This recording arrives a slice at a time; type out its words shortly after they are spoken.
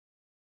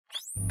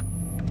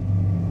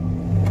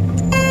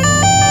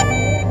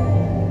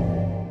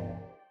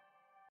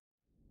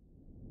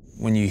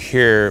When you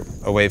hear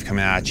a wave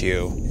coming at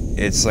you,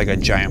 it's like a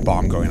giant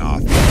bomb going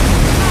off.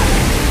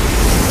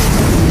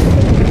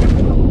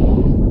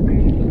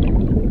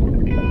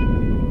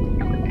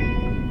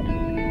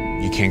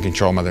 You can't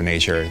control Mother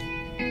Nature.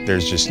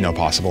 There's just no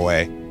possible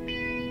way.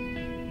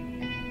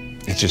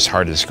 It's just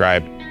hard to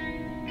describe.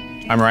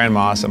 I'm Ryan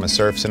Moss, I'm a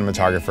surf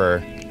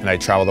cinematographer, and I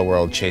travel the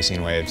world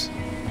chasing waves.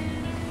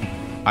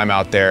 I'm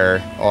out there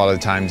a lot of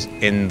the times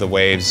in the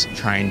waves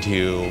trying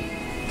to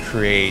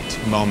create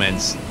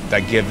moments that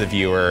give the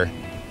viewer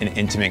an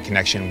intimate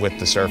connection with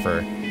the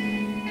surfer.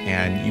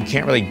 And you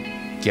can't really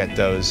get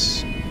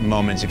those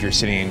moments if you're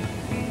sitting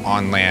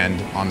on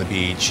land, on the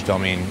beach,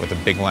 filming with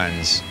a big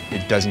lens.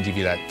 It doesn't give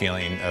you that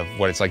feeling of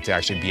what it's like to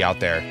actually be out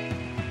there.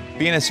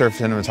 Being a surf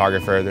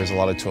cinematographer, there's a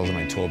lot of tools in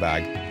my tool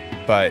bag.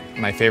 But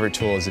my favorite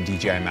tool is the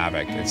DJI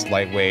Mavic. It's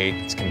lightweight,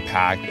 it's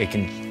compact, it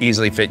can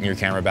easily fit in your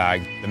camera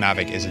bag. The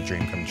Mavic is a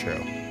dream come true.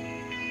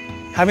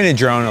 Having a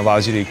drone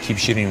allows you to keep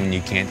shooting when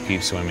you can't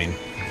keep swimming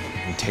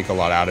and take a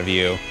lot out of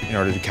you. In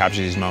order to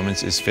capture these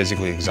moments is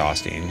physically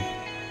exhausting.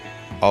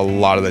 A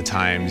lot of the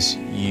times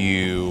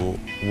you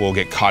will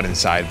get caught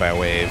inside by a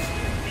wave,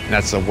 and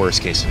that's the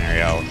worst case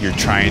scenario. You're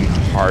trying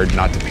hard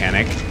not to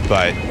panic,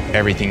 but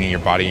everything in your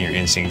body and your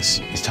instincts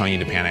is telling you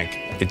to panic.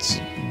 It's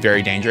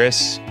very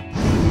dangerous.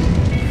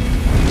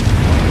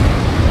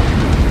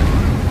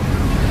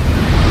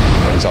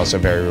 It's also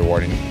very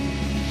rewarding.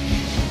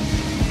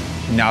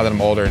 Now that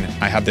I'm older and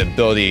I have the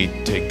ability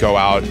to go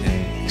out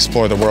and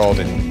explore the world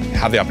and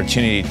have the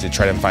opportunity to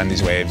try to find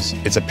these waves,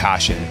 it's a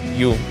passion.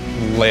 You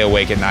lay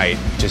awake at night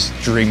just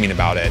dreaming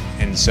about it.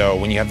 And so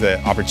when you have the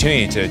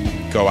opportunity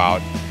to go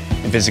out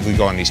and physically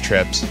go on these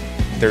trips,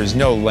 there's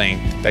no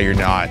length that you're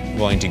not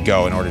willing to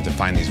go in order to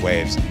find these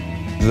waves.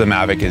 The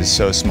Mavic is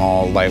so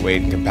small,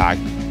 lightweight, and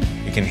compact,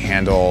 it can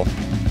handle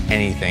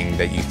anything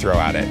that you throw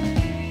at it.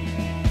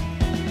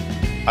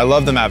 I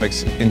love the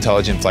Mavic's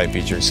intelligent flight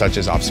features, such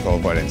as obstacle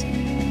avoidance.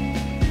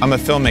 I'm a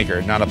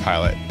filmmaker, not a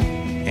pilot,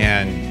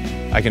 and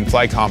I can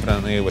fly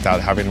confidently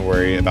without having to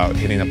worry about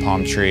hitting a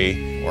palm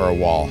tree or a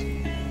wall.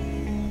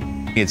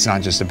 It's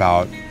not just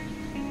about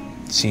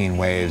seeing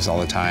waves all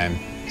the time.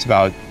 It's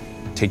about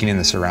taking in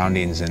the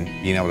surroundings and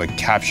being able to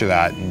capture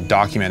that and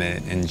document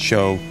it and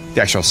show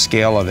the actual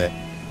scale of it.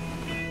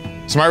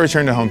 So my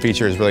return to home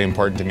feature is really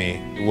important to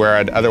me, where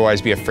I'd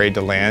otherwise be afraid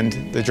to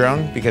land the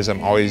drone because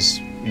I'm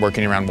always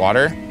working around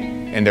water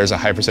and there's a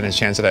high percentage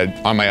chance that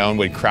I, on my own,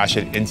 would crash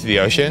it into the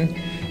ocean.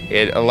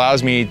 It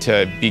allows me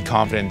to be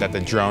confident that the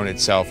drone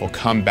itself will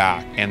come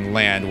back and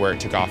land where it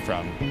took off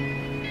from.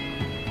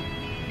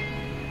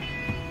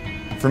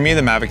 For me,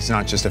 the Mavic is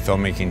not just a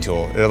filmmaking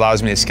tool. It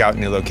allows me to scout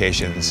new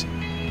locations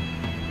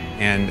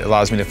and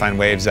allows me to find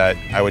waves that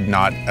I would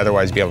not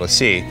otherwise be able to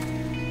see.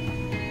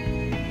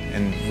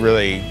 And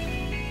really,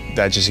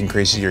 that just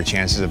increases your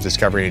chances of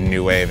discovering a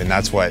new wave, and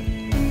that's what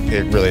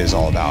it really is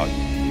all about.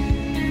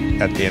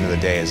 At the end of the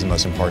day, is the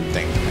most important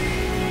thing to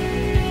me.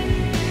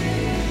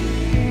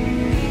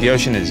 The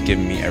ocean has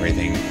given me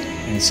everything,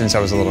 and since I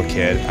was a little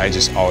kid, I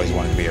just always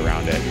wanted to be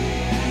around it.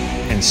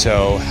 And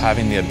so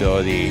having the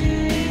ability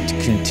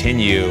to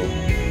continue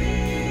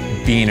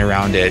being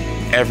around it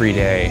every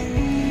day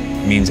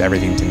means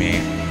everything to me.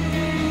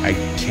 I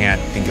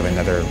can't think of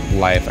another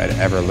life I'd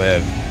ever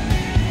live,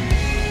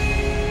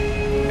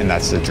 and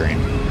that's the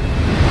dream.